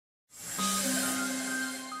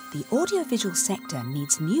The audiovisual sector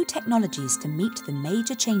needs new technologies to meet the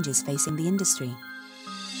major changes facing the industry.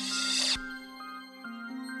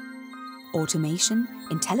 Automation,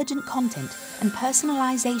 intelligent content, and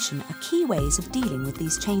personalization are key ways of dealing with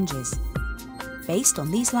these changes. Based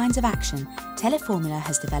on these lines of action, Teleformula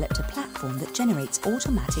has developed a platform that generates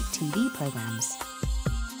automatic TV programs.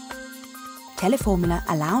 Teleformula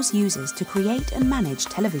allows users to create and manage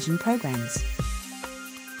television programs.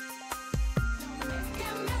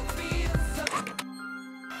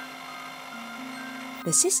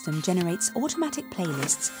 The system generates automatic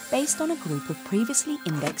playlists based on a group of previously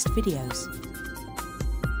indexed videos.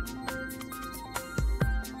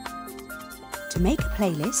 To make a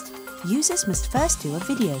playlist, users must first do a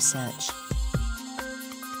video search.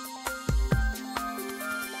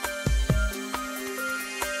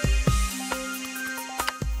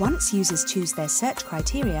 Once users choose their search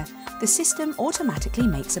criteria, the system automatically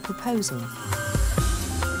makes a proposal.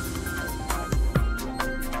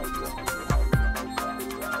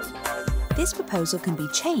 This proposal can be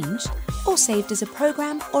changed or saved as a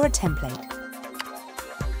program or a template.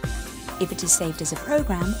 If it is saved as a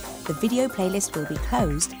program, the video playlist will be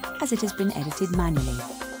closed as it has been edited manually.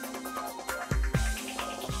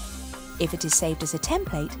 If it is saved as a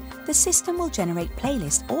template, the system will generate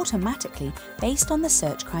playlists automatically based on the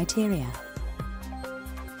search criteria.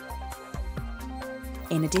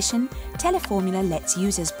 In addition, Teleformula lets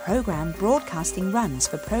users program broadcasting runs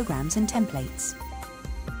for programs and templates.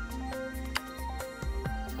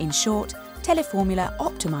 In short, Teleformula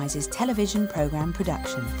optimizes television program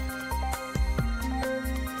production.